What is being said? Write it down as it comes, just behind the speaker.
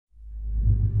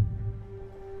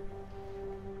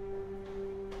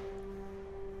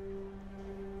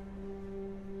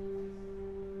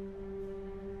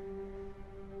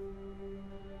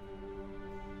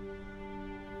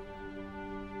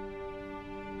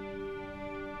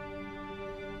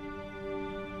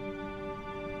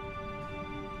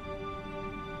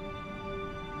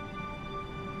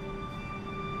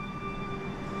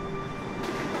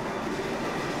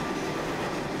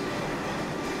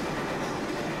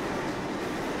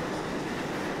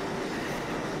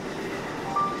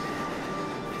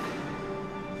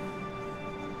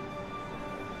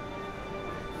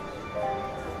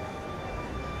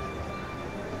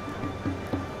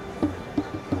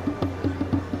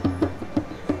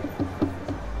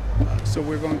So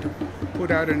we're going to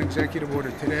put out an executive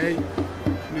order today.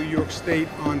 New York State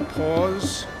on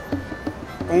pause.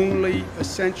 Only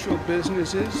essential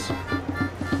businesses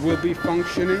will be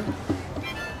functioning.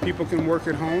 People can work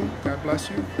at home. God bless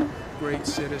you. Great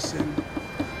citizen.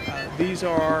 These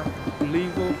are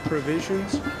legal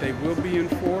provisions. They will be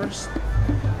enforced.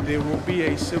 There will be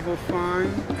a civil fine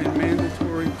and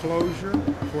mandatory closure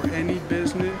for any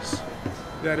business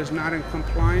that is not in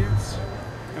compliance.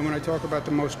 And when I talk about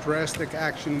the most drastic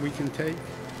action we can take,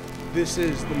 this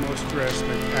is the most drastic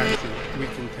action we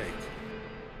can take.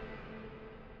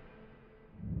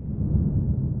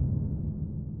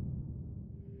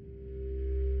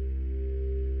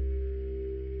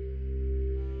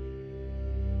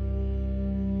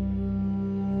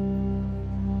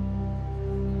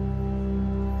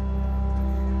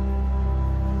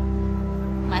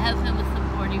 My husband was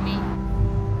supporting me.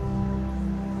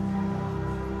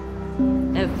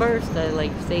 At first, I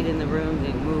stayed in the room,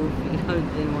 didn't move,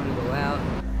 didn't want to go out.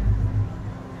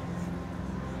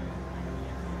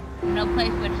 No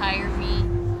place would hire me.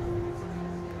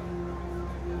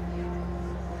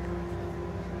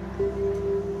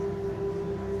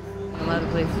 A lot of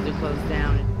places are closed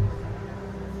down.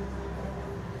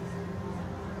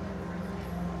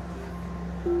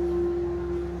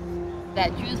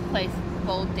 That juice place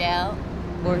pulled down.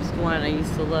 Worst one, I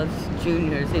used to love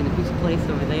Junior's, and the pizza place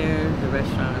over there, the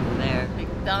restaurant over there.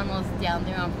 McDonald's down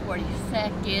there on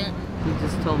 42nd. He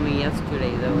just told me yesterday,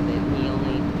 though, that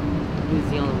he was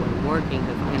the only one working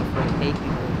because he can't afford to pay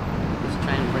people. He's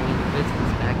trying to bring the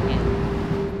business back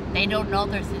in. They don't know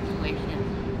their situation.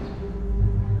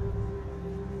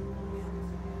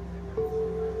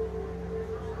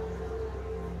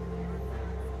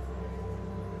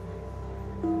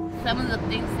 Some of the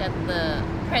things that the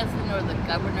president or the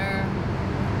governor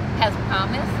has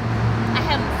promised, I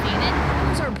haven't seen it.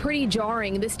 Numbers are pretty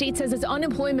jarring. The state says its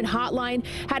unemployment hotline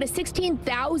had a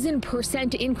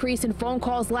 16,000% increase in phone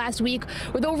calls last week,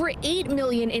 with over 8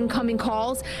 million incoming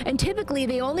calls, and typically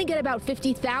they only get about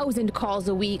 50,000 calls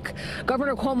a week.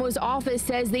 Governor Cuomo's office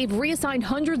says they've reassigned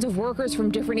hundreds of workers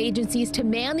from different agencies to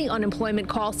man the unemployment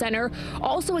call center,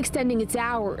 also extending its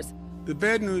hours. The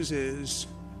bad news is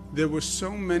there were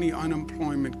so many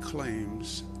unemployment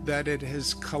claims that it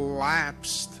has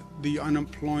collapsed the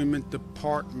unemployment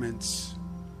department's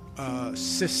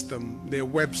system, their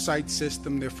website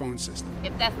system, their phone system.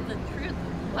 If that's the truth,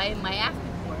 why am I asking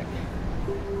for it?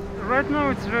 Right now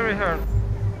it's very hard.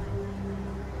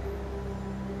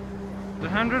 The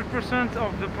 100%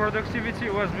 of the productivity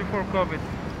was before COVID.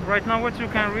 Right now what you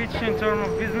can reach in terms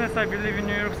of business, I believe in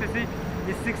New York City,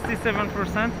 is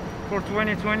 67% for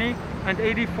 2020 and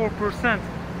 84%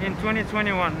 in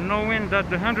 2021, knowing that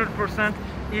the 100%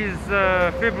 is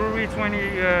February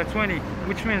 2020,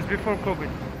 which means before COVID.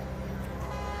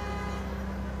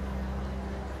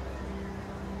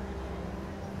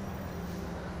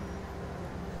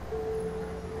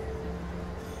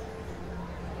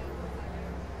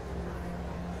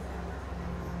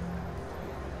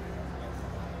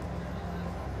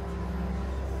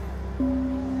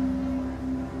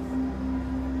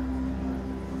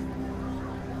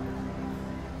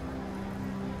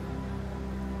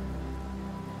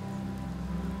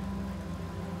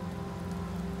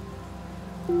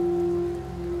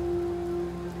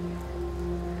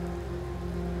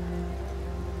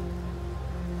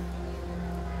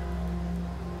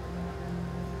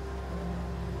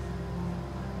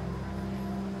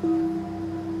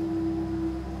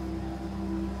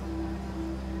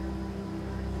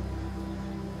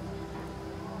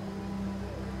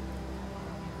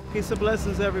 Peace and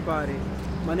blessings, everybody.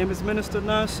 My name is Minister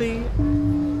Nasi.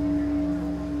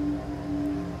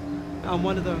 I'm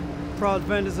one of the proud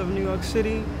vendors of New York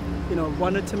City.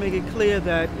 Wanted to make it clear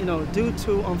that, due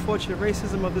to unfortunate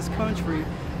racism of this country,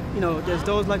 there's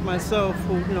those like myself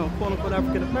who, quote unquote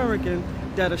African American,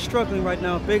 that are struggling right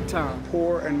now big time.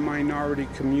 Poor and minority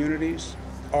communities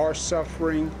are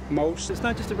suffering most. It's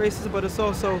not just the racism, but it's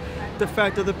also the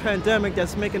fact of the pandemic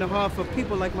that's making it hard for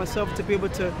people like myself to be able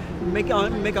to make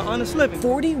an honest living.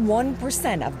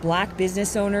 41% of black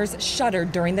business owners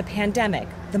shuttered during the pandemic,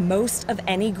 the most of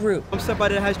any group. I'm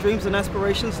somebody that has dreams and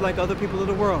aspirations like other people of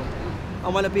the world. I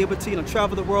want to be able to,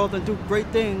 travel the world and do great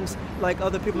things like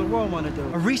other people in the world want to do.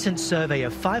 A recent survey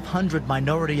of 500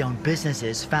 minority-owned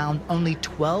businesses found only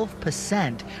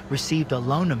 12% received a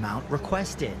loan amount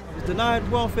requested. Denied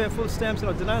welfare, food stamps,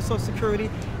 denied Social Security.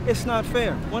 It's not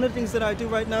fair. One of the things that I do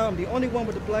right now, I'm the only one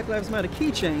with the Black Lives Matter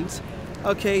keychains.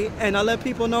 Okay, and I let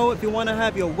people know if you want to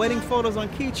have your wedding photos on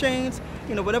keychains,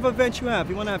 whatever event you have,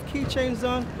 you want to have keychains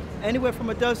on, anywhere from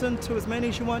a dozen to as many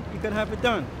as you want, you can have it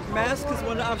done. Mask is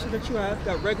one of the options that you have.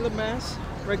 Got regular mask,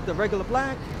 the regular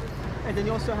black, and then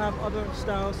you also have other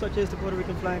styles such as the Puerto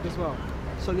Rican flag as well.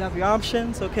 So you have your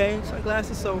options, okay,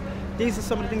 sunglasses. So these are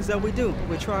some of the things that we do.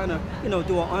 We're trying to, do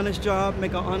an honest job,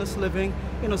 make an honest living,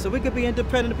 so we could be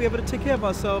independent and be able to take care of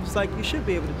ourselves like you should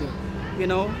be able to do.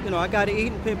 I got to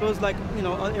eat and pay bills like,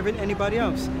 anybody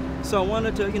else. So I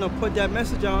wanted to, put that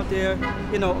message out there,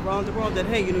 around the world that,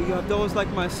 hey, you have those like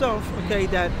myself, okay,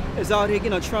 that is out here,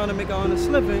 trying to make an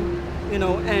honest living,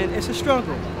 and it's a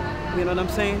struggle, you know what I'm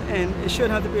saying? And it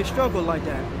shouldn't have to be a struggle like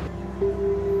that.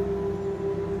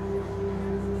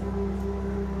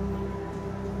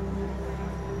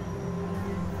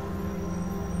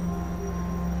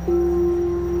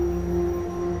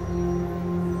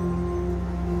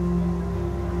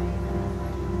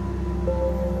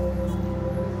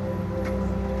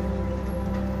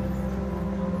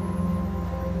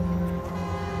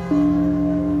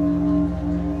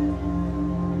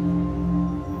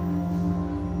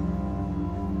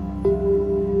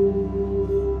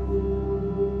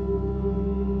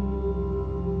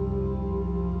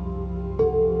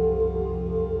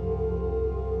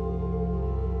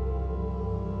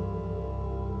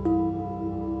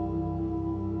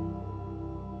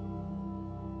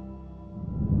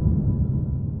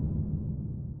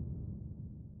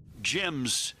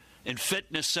 Gyms and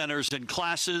fitness centers and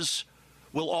classes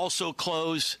will also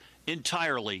close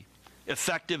entirely,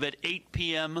 effective at 8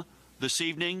 p.m. this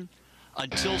evening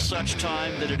until such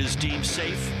time that it is deemed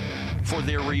safe for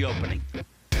their reopening.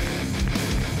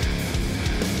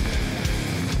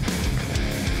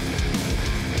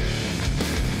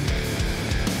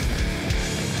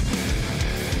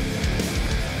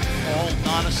 All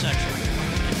non-essential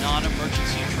and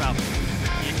non-emergency travel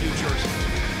in New Jersey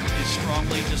is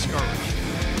strongly discouraged.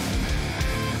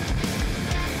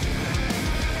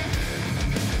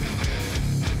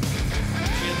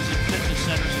 Gyms and fitness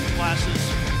centers and classes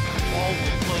all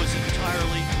will close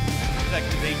entirely,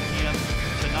 effective 8 p.m.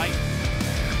 tonight.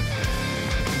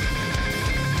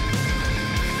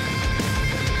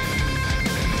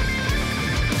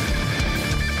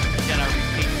 Again, I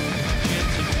repeat,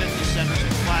 gyms and fitness centers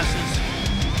and classes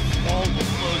all will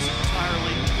close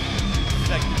entirely,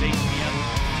 effective 8 p.m.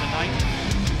 tonight,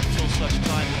 until such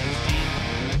time that it is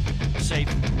deemed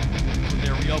safe for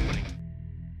their reopening.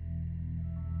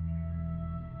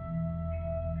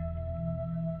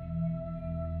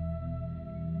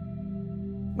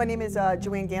 My name is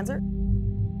Joanne Ganser.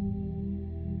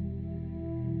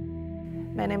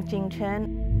 My name is Jing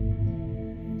Chen.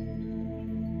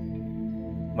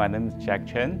 My name is Jack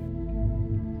Chen.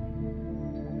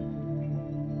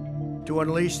 To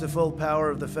unleash the full power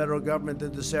of the federal government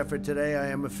in this effort today, I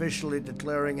am officially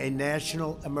declaring a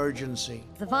national emergency.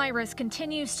 The virus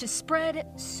continues to spread,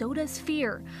 so does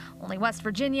fear. Only West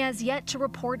Virginia has yet to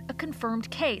report a confirmed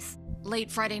case.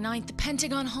 Late Friday night, the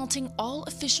Pentagon halting all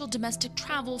official domestic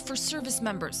travel for service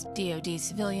members, DoD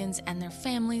civilians and their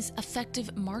families,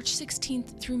 effective March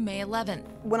 16th through May 11th.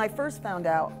 When I first found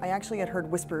out, I actually had heard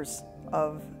whispers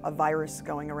of a virus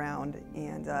going around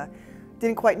and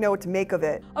didn't quite know what to make of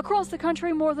it. Across the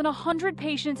country, more than 100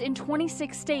 patients in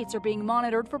 26 states are being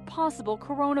monitored for possible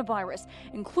coronavirus,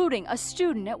 including a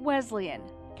student at Wesleyan.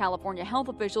 California health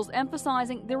officials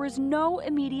emphasizing there is no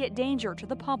immediate danger to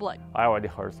the public. I already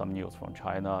heard some news from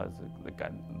China.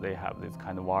 They have this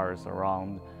kind of virus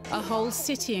around. A whole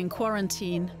city in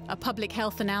quarantine. A public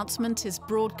health announcement is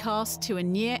broadcast to a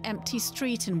near-empty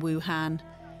street in Wuhan.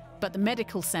 But the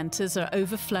medical centers are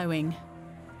overflowing.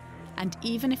 And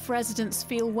even if residents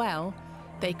feel well,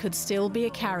 they could still be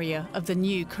a carrier of the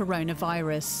new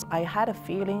coronavirus. I had a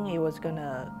feeling it was going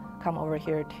to come over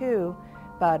here too,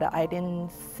 but I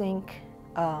didn't think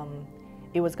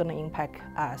it was going to impact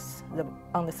us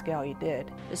on the scale it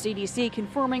did. The CDC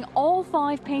confirming all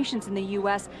 5 patients in the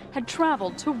U.S. had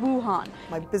traveled to Wuhan.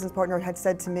 My business partner had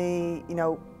said to me,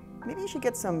 maybe you should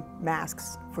get some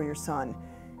masks for your son.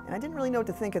 And I didn't really know what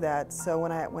to think of that. So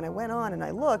when I went on and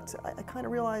I looked, I kind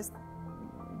of realized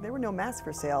there were no masks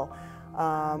for sale.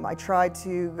 I tried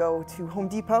to go to Home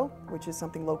Depot, which is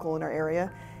something local in our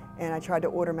area, and I tried to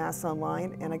order masks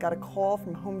online, and I got a call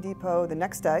from Home Depot the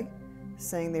next day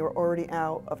saying they were already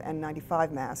out of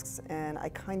N95 masks, and I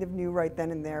kind of knew right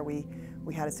then and there we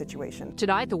had a situation.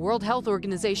 Tonight, the World Health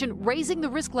Organization raising the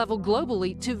risk level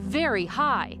globally to very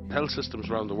high. Health systems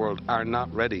around the world are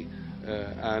not ready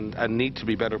and need to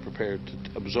be better prepared to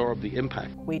absorb the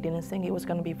impact. We didn't think it was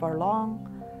going to be for long.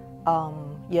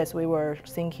 Yes, we were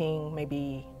thinking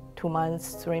maybe 2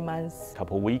 months, 3 months.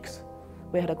 Couple weeks.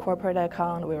 We had a corporate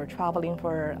account. We were traveling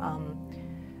for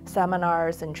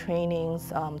seminars and trainings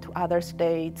to other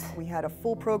states. We had a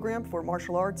full program for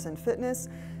martial arts and fitness.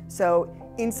 So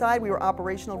inside we were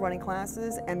operational, running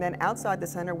classes, and then outside the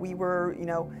center we were,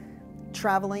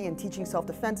 traveling and teaching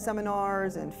self-defense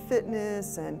seminars and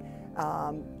fitness, and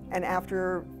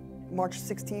after March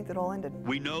 16th it all ended.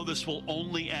 We know this will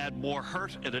only add more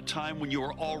hurt at a time when you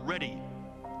are already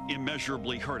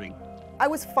immeasurably hurting. I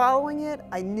was following it.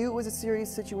 I knew it was a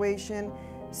serious situation.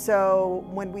 So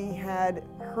when we had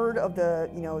heard of the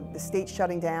state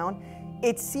shutting down,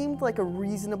 it seemed like a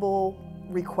reasonable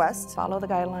request. Follow the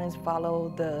guidelines,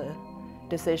 follow the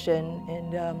decision,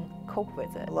 and cope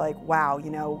with it. Like, wow,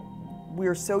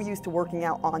 we're so used to working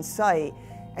out on site,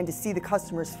 and to see the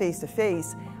customers face to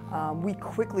face, we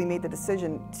quickly made the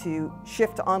decision to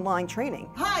shift to online training.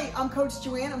 Hi, I'm Coach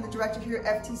Joanne. I'm the director here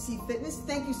at FTC Fitness.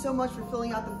 Thank you so much for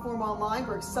filling out the form online.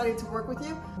 We're excited to work with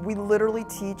you. We literally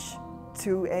teach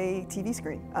to a TV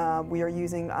screen. We are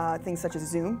using things such as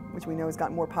Zoom, which we know has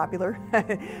gotten more popular.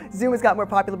 Zoom has gotten more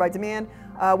popular by demand.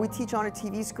 We teach on a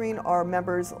TV screen. Our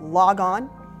members log on,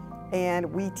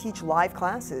 and we teach live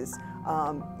classes.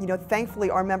 Thankfully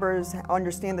our members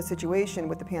understand the situation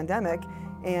with the pandemic,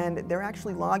 and they're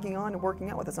actually logging on and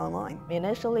working out with us online.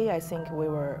 Initially, I think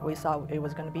we saw it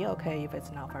was going to be okay if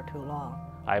it's not for too long.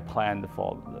 I planned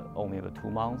for only the 2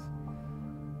 months.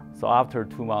 So after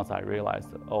 2 months, I realized,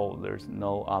 oh, there's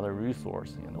no other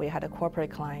resource. We had a corporate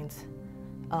client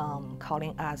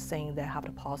calling us saying they have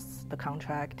to pause the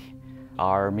contract.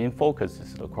 Our main focus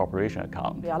is the corporation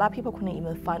account. A lot of people couldn't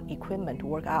even find equipment to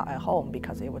work out at home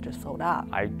because they were just sold out.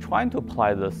 I tried to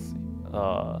apply this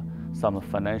some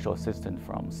financial assistance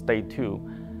from state too,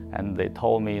 and they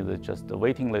told me that just the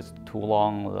waiting list too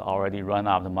long, already run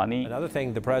out of money. Another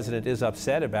thing the president is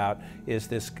upset about is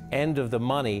this end of the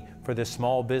money for this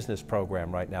small business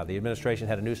program right now. The administration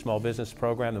had a new small business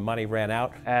program, the money ran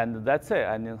out. And that's it.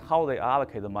 And then how they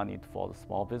allocate the money for the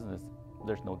small business,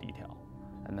 there's no detail.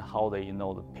 And how they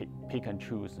pick and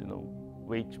choose,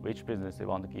 which business they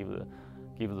want to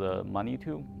give the money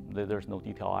to, there's no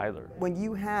detail either. When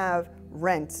you have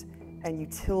rent and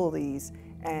utilities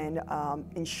and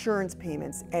insurance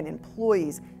payments and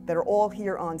employees that are all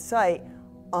here on site,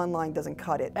 online doesn't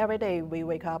cut it. Every day we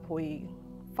wake up, we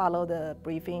follow the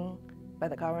briefing by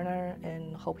the governor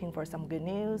and hoping for some good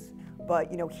news.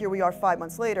 But here we are 5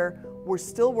 months later, we're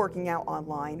still working out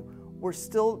online, we're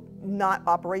still not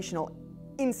operational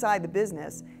inside the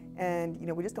business, and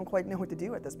we just don't quite know what to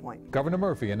do at this point. Governor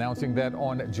Murphy announcing that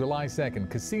on July 2nd,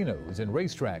 casinos and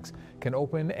racetracks can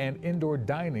open and indoor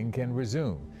dining can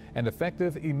resume. And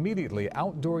effective immediately,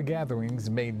 outdoor gatherings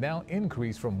may now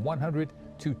increase from 100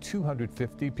 to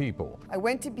 250 people. I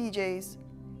went to BJ's,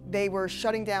 they were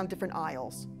shutting down different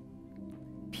aisles.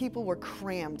 People were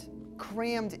crammed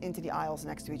into the aisles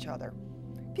next to each other.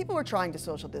 People were trying to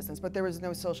social distance, but there was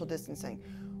no social distancing.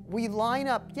 We line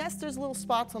up, yes, there's little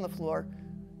spots on the floor.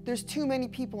 There's too many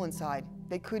people inside.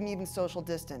 They couldn't even social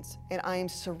distance, and I am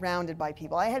surrounded by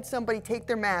people. I had somebody take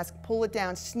their mask, pull it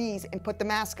down, sneeze, and put the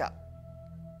mask up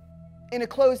in a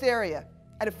closed area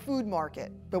at a food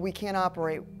market, but we can't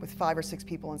operate with 5 or 6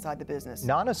 people inside the business.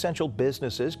 Non-essential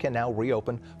businesses can now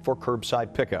reopen for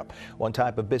curbside pickup. One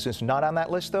type of business not on that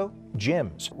list, though,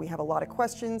 gyms. We have a lot of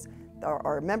questions.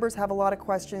 Our members have a lot of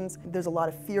questions. There's a lot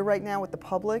of fear right now with the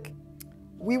public.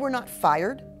 We were not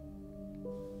fired.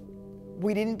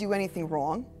 We didn't do anything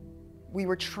wrong. We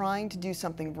were trying to do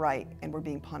something right, and we're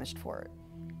being punished for it.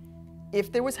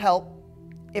 If there was help,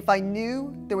 if I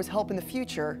knew there was help in the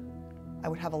future, I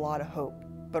would have a lot of hope.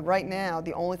 But right now,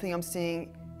 the only thing I'm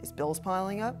seeing is bills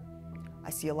piling up.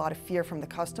 I see a lot of fear from the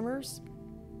customers,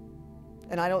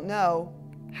 and I don't know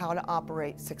how to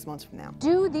operate 6 months from now.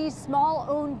 Do these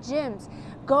small-owned gyms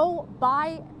go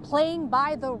playing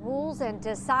by the rules and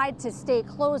decide to stay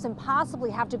closed and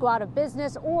possibly have to go out of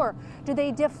business, or do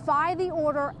they defy the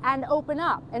order and open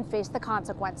up and face the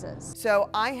consequences? So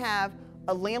I have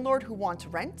a landlord who wants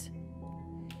rent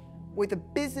with a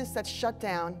business that's shut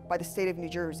down by the state of New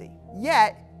Jersey.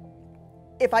 Yet,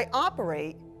 if I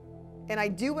operate and I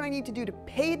do what I need to do to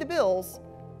pay the bills,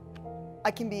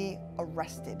 I can be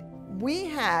arrested. We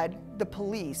had the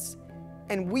police,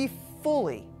 and we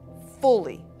fully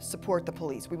support the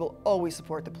police. We will always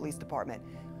support the police department.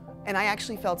 And I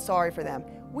actually felt sorry for them.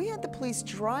 We had the police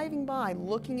driving by,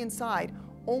 looking inside,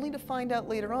 only to find out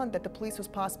later on that the police was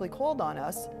possibly called on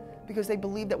us because they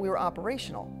believed that we were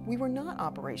operational. We were not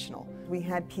operational. We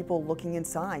had people looking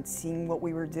inside, seeing what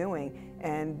we were doing,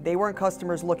 and they weren't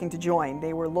customers looking to join.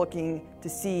 They were looking to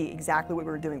see exactly what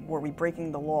we were doing. Were we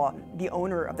breaking the law? The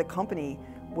owner of the company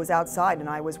was outside and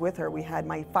I was with her. We had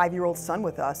my 5-year-old son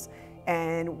with us,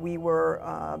 and we were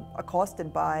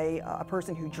accosted by a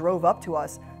person who drove up to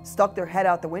us, stuck their head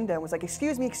out the window and was like,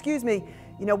 excuse me,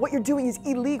 you know, what you're doing is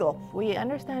illegal. We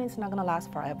understand it's not going to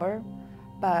last forever,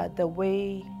 but the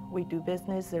way we do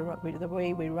business, the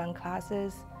way we run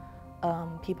classes,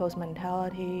 people's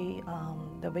mentality,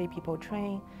 the way people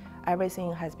train,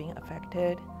 everything has been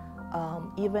affected.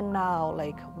 Even now,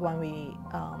 like when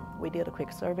we did a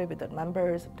quick survey with the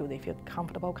members, do they feel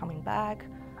comfortable coming back?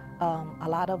 A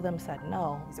lot of them said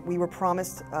no. We were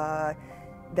promised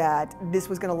that this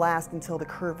was going to last until the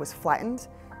curve was flattened.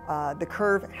 The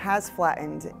curve has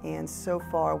flattened, and so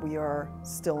far we are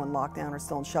still in lockdown or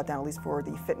still in shutdown, at least for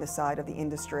the fitness side of the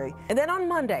industry. And then on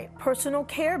Monday, personal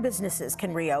care businesses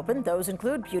can reopen. Those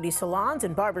include beauty salons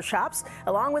and barbershops,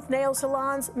 along with nail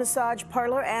salons, massage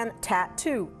parlor, and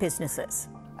tattoo businesses.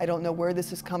 I don't know where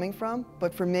this is coming from,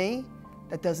 but for me,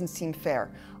 that doesn't seem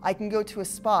fair. I can go to a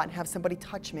spa and have somebody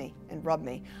touch me and rub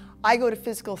me. I go to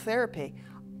physical therapy.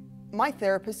 My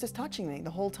therapist is touching me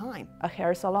the whole time.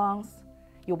 Hair salons,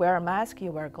 you wear a mask,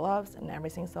 you wear gloves, and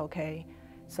everything's okay.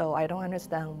 So I don't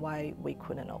understand why we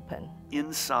couldn't open.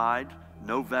 Inside,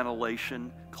 no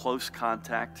ventilation, close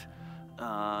contact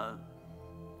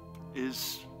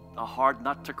is a hard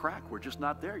nut to crack. We're just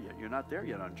not there yet. You're not there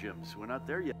yet on gyms. We're not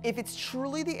there yet. If it's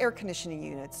truly the air conditioning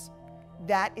units,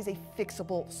 that is a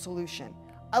fixable solution.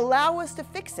 Allow us to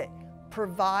fix it.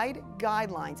 Provide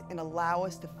guidelines and allow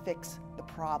us to fix the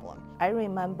problem. I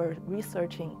remember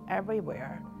researching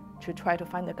everywhere to try to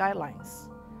find the guidelines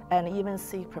and even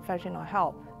seek professional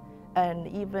help. And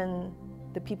even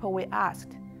the people we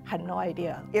asked had no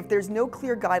idea. If there's no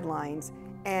clear guidelines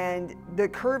and the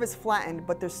curve is flattened,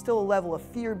 but there's still a level of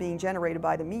fear being generated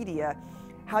by the media,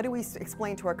 how do we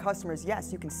explain to our customers,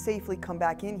 yes, you can safely come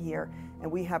back in here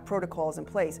and we have protocols in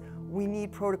place? We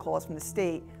need protocols from the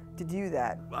state to do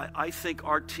that. I think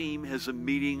our team has a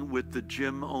meeting with the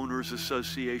Gym Owners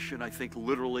Association, I think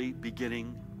literally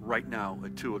beginning right now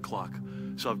at 2 o'clock.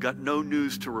 So I've got no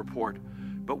news to report,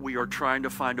 but we are trying to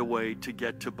find a way to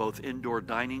get to both indoor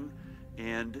dining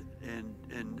and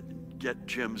get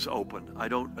gyms open. I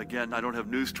don't have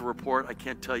news to report. I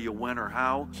can't tell you when or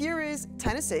how. Here is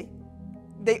Tennessee.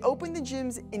 They opened the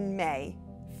gyms in May,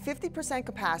 50%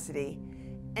 capacity,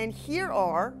 and here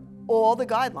are all the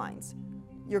guidelines.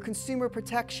 Your consumer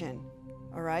protection,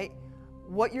 all right?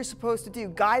 What you're supposed to do,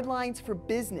 guidelines for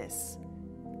business.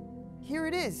 Here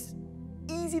it is,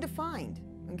 easy to find,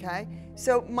 okay?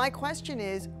 So my question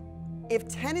is, if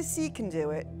Tennessee can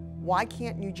do it, why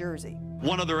can't New Jersey?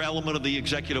 One other element of the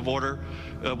executive order,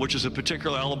 which is a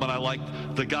particular element I like,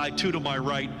 the guy to my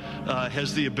right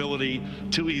has the ability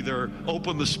to either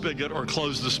open the spigot or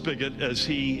close the spigot as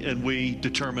he and we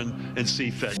determine and see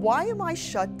fit. Why am I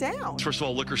shut down? First of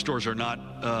all, liquor stores are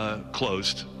not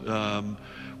closed.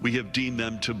 We have deemed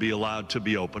them to be allowed to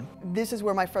be open. This is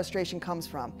where my frustration comes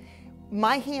from.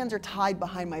 My hands are tied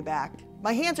behind my back.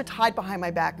 My hands are tied behind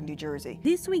my back in New Jersey.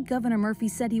 This week, Governor Murphy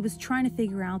said he was trying to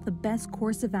figure out the best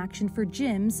course of action for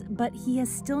gyms, but he has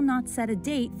still not set a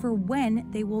date for when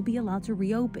they will be allowed to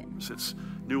reopen. It's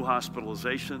new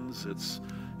hospitalizations, it's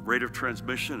rate of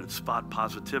transmission, it's spot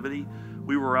positivity.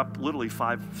 We were up literally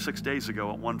 5-6 days ago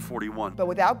at 141. But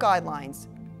without guidelines,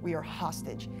 we are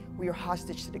hostage. We are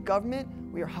hostage to the government,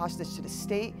 we are hostage to the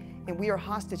state, and we are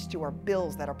hostage to our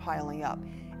bills that are piling up.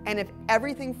 And if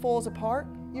everything falls apart,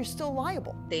 you're still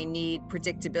liable. They need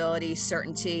predictability,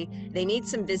 certainty. They need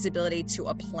some visibility to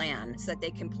a plan so that they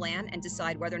can plan and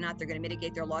decide whether or not they're going to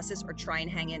mitigate their losses or try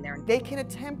and hang in there. They can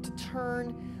attempt to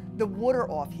turn the water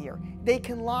off here. They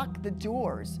can lock the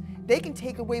doors. They can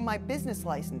take away my business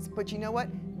license. But you know what?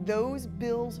 Those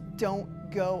bills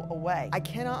don't go away. I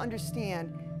cannot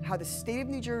understand how the state of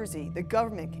New Jersey, the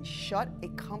government, can shut a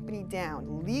company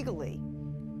down legally,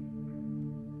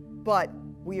 but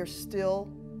we are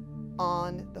still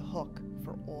on the hook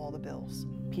for all the bills.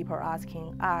 People are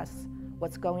asking us,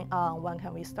 what's going on? When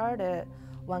can we start it?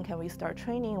 When can we start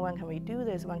training? When can we do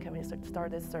this? When can we start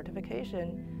this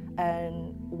certification?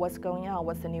 And what's going on?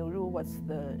 What's the new rule?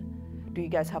 Do you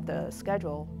guys have the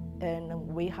schedule? And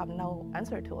we have no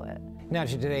answer to it. Now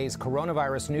to today's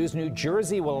coronavirus news. New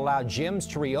Jersey will allow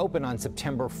gyms to reopen on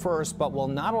September 1st, but will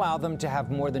not allow them to have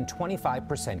more than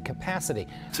 25% capacity.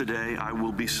 Today, I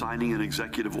will be signing an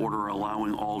executive order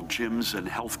allowing all gyms and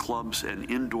health clubs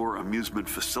and indoor amusement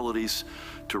facilities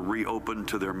to reopen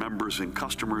to their members and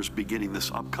customers beginning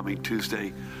this upcoming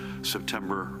Tuesday,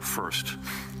 September 1st.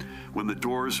 When the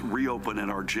doors reopen at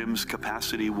our gyms,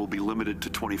 capacity will be limited to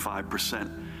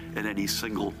 25% at any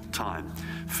single time.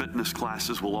 Fitness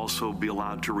classes will also be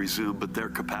allowed to resume, but their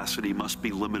capacity must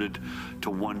be limited to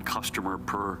one customer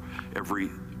per every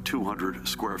 200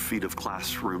 square feet of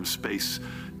classroom space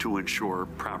to ensure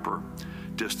proper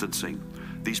distancing.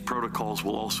 These protocols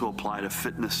will also apply to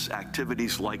fitness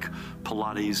activities like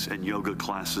Pilates and yoga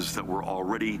classes that were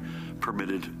already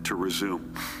permitted to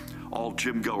resume. All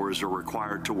gym goers are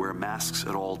required to wear masks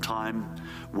at all time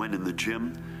when in the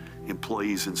gym.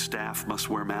 Employees and staff must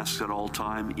wear masks at all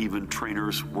time, even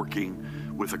trainers working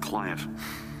with a client.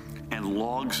 And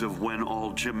logs of when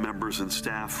all gym members and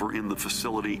staff are in the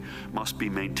facility must be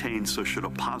maintained, so should a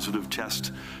positive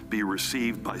test be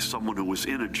received by someone who was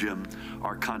in a gym,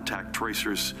 our contact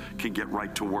tracers can get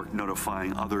right to work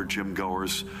notifying other gym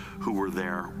goers who were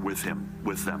there with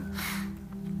them.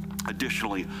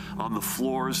 Additionally, on the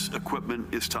floors,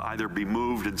 equipment is to either be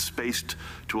moved and spaced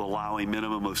to allow a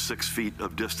minimum of 6 feet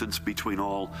of distance between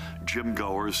all gym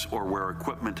goers, or where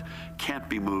equipment can't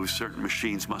be moved, certain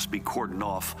machines must be cordoned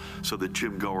off so that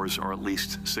gym goers are at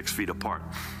least 6 feet apart.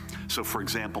 So, for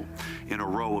example, in a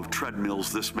row of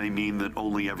treadmills, this may mean that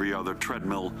only every other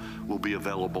treadmill will be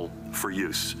available for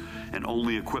use, and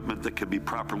only equipment that can be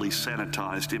properly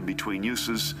sanitized in between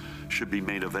uses should be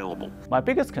made available. My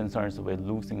biggest concern is with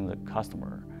losing the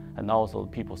customer, and also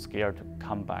people scared to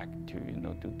come back to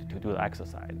to do the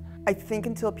exercise. I think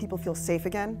until people feel safe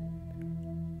again,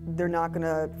 they're not going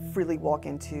to freely walk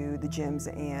into the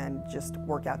gyms and just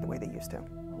work out the way they used to.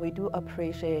 We do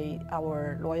appreciate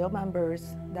our loyal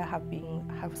members that have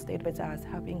stayed with us,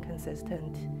 have been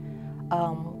consistent.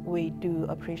 We do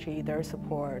appreciate their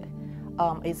support.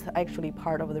 It's actually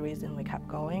part of the reason we kept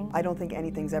going. I don't think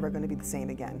anything's ever going to be the same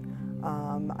again.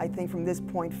 I think from this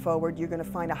point forward, you're going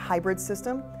to find a hybrid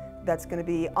system that's going to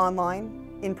be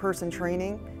online, in-person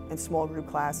training, and small group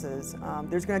classes.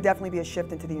 There's going to definitely be a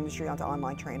shift into the industry onto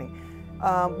online training.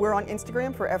 We're on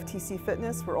Instagram for FTC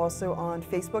Fitness. We're also on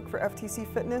Facebook for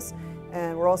FTC Fitness,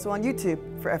 and we're also on YouTube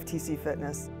for FTC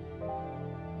Fitness.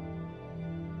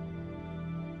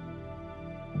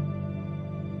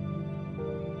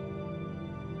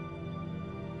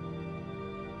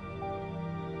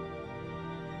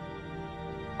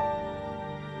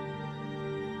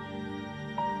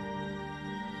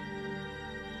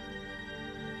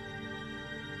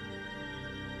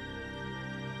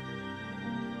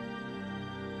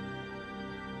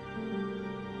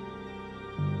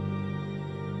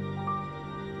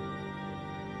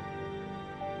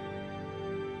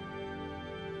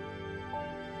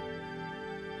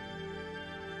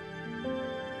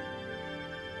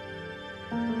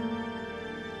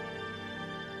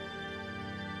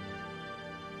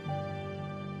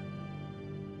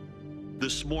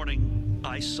 This morning,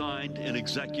 I signed an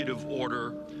executive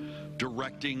order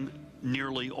directing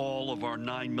nearly all of our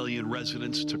 9 million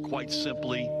residents to quite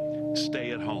simply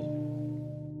stay at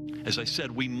home. As I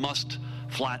said, we must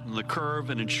flatten the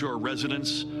curve and ensure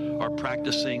residents are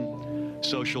practicing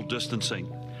social distancing.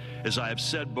 As I have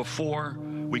said before,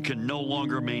 we can no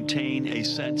longer maintain a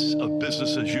sense of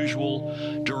business as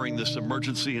usual during this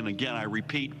emergency. And again, I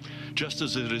repeat, just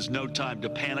as it is no time to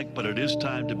panic, but it is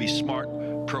time to be smart,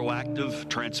 proactive,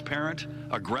 transparent,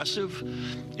 aggressive,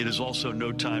 it is also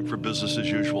no time for business as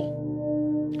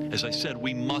usual. As I said,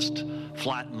 we must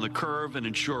flatten the curve and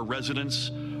ensure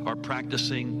residents are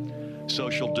practicing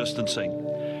social distancing.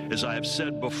 As I have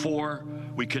said before,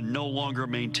 we can no longer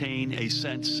maintain a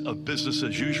sense of business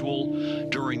as usual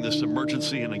during this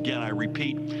emergency. And again, I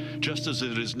repeat, just as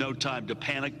it is no time to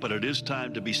panic, but it is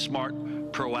time to be smart,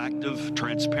 proactive,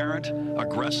 transparent,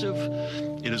 aggressive,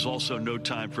 it is also no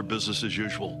time for business as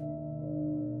usual.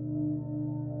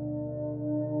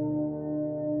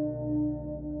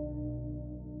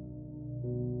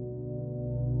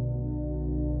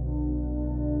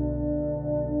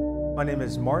 My name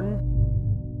is Martin.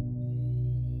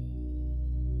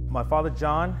 My father,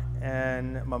 John,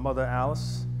 and my mother,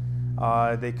 Alice,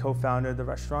 they co-founded the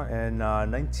restaurant in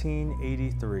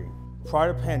 1983.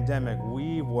 Prior to the pandemic,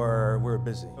 we were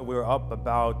busy. We were up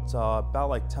about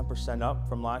like 10% up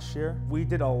from last year. We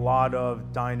did a lot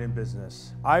of dine-in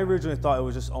business. I originally thought it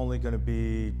was just only going to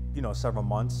be, several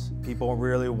months. People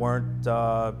really weren't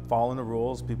following the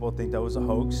rules. People think that was a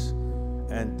hoax,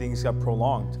 and things got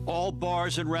prolonged. All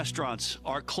bars and restaurants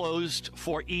are closed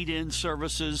for eat-in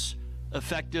services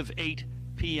effective 8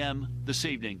 p.m. this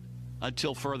evening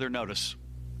until further notice.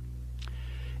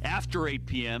 After 8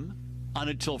 p.m.,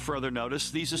 until further notice,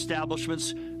 these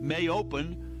establishments may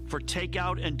open for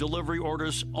takeout and delivery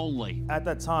orders only. At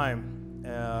that time,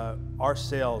 our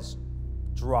sales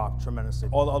dropped tremendously.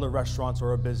 All the other restaurants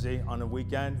were busy. On the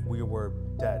weekend, we were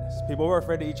dead. People were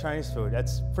afraid to eat Chinese food.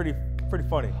 That's pretty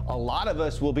funny. A lot of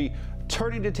us will be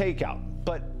turning to takeout,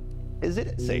 but is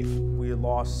it safe? We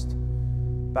lost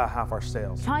about half our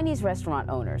sales. Chinese restaurant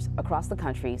owners across the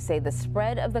country say the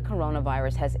spread of the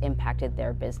coronavirus has impacted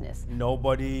their business.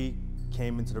 Nobody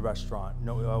came into the restaurant.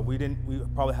 No, we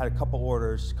probably had a couple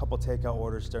takeout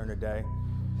orders during the day,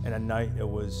 and at night it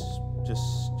was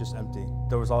just empty.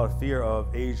 There was a lot of fear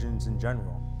of Asians in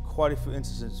general. Quite a few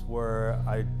instances where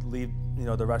I'd leave,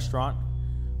 the restaurant,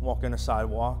 walk in a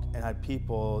sidewalk, and had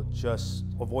people just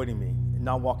avoiding me,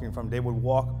 not walking from. They would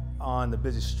walk on the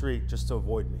busy street just to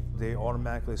avoid me. They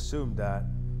automatically assumed that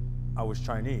I was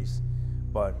Chinese.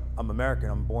 But I'm American,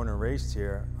 I'm born and raised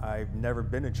here. I've never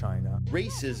been to China.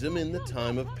 Racism in the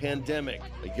time of pandemic.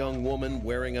 A young woman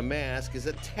wearing a mask is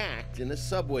attacked in a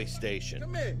subway station.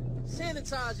 Come here,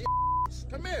 sanitize your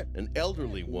come here. An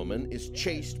elderly woman is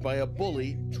chased by a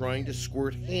bully trying to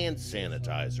squirt hand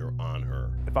sanitizer on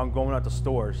her. If I'm going out to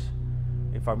stores,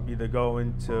 if I'm either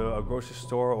going to a grocery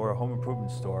store or a home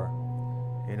improvement store,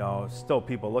 still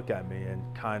people look at me and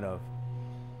kind of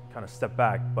step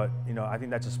back, but I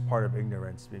think that's just part of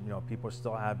ignorance. People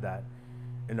still have that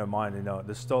in their mind.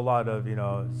 There's still a lot of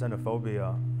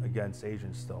xenophobia against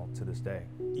Asians still to this day.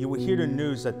 You would hear the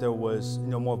news that there was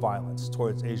more violence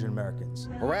towards Asian Americans.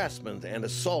 Harassment and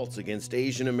assaults against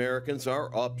Asian Americans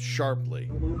are up sharply.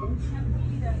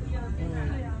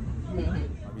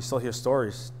 You still hear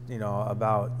stories,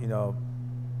 about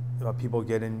people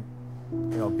getting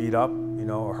beat up,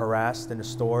 or harassed in the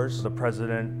stores. The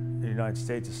president of the United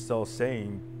States is still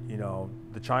saying,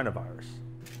 the China virus.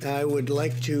 I would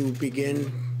like to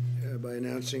begin by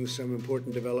announcing some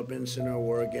important developments in our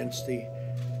war against the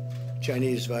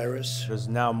Chinese virus. There's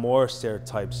now more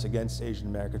stereotypes against Asian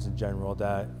Americans in general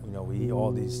that, we eat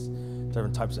all these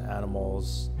different types of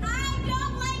animals. I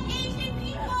don't like Asian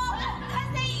people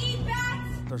because they eat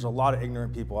bats. There's a lot of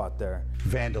ignorant people out there.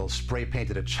 Vandals spray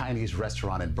painted a Chinese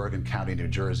restaurant in Bergen County, New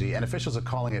Jersey, and officials are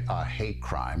calling it a hate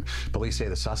crime. Police say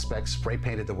the suspects spray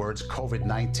painted the words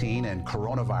COVID-19 and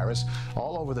coronavirus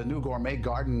all over the new Gourmet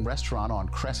Garden restaurant on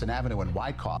Crescent Avenue in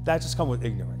Wyckoff. That just comes with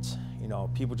ignorance.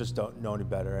 People just don't know any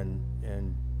better, and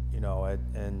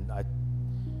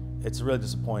it's really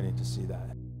disappointing to see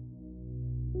that.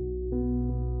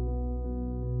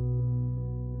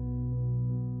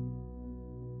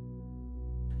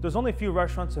 There's only a few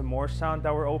restaurants in Morristown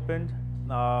that were opened.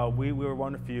 We were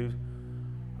one of the few.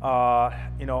 I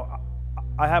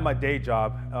had my day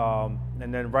job,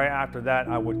 and then right after that,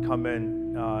 I would come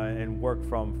in and work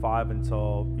from 5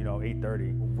 until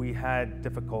 8:30. We had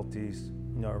difficulties,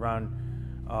 around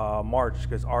March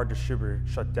because our distributor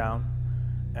shut down,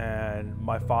 and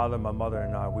my father, my mother,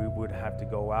 and I, we would have to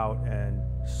go out and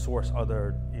source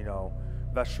other,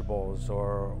 vegetables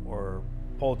or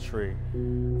poultry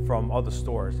from other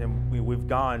stores, and we've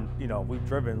gone, we've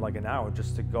driven like an hour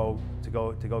just to go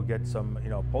get some,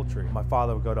 poultry. My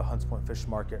father would go to Hunts Point Fish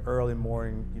Market early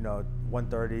morning,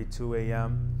 1:30, 2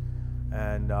 a.m.,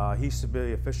 and he used to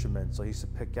be a fisherman, so he used to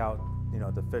pick out,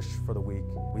 the fish for the week.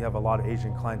 We have a lot of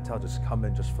Asian clientele just come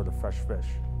in just for the fresh fish.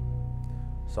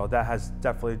 So that has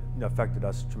definitely affected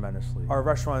us tremendously. Our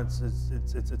restaurant,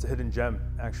 it's a hidden gem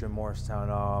actually in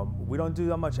Morristown. We don't do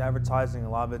that much advertising, a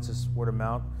lot of it's just word of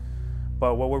mouth.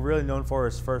 But what we're really known for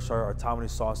is first our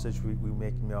Taiwanese sausage. We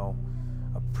make,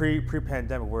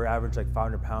 pre-pandemic, we're average like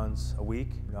 500 pounds a week.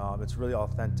 It's really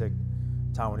authentic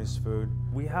Taiwanese food.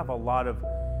 We have a lot of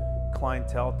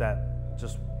clientele that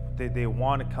just, they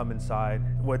want to come inside.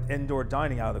 With indoor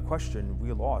dining out of the question,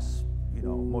 we lost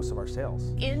most of our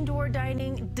sales. Indoor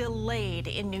dining delayed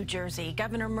in New Jersey.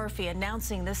 Governor Murphy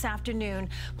announcing this afternoon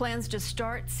plans to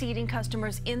start seating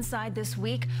customers inside this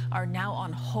week are now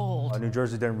on hold. New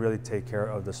Jersey didn't really take care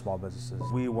of the small businesses.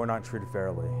 We were not treated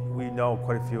fairly. We know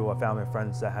quite a few family and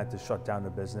friends that had to shut down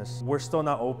the business. We're still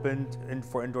not open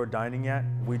for indoor dining yet.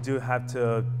 We do have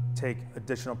to take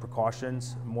additional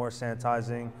precautions, more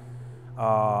sanitizing.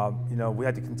 We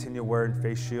had to continue wearing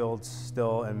face shields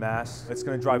still and masks. It's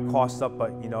going to drive costs up,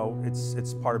 but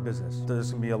it's part of business.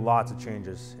 There's going to be lots of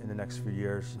changes in the next few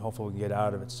years, and hopefully we can get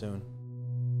out of it soon.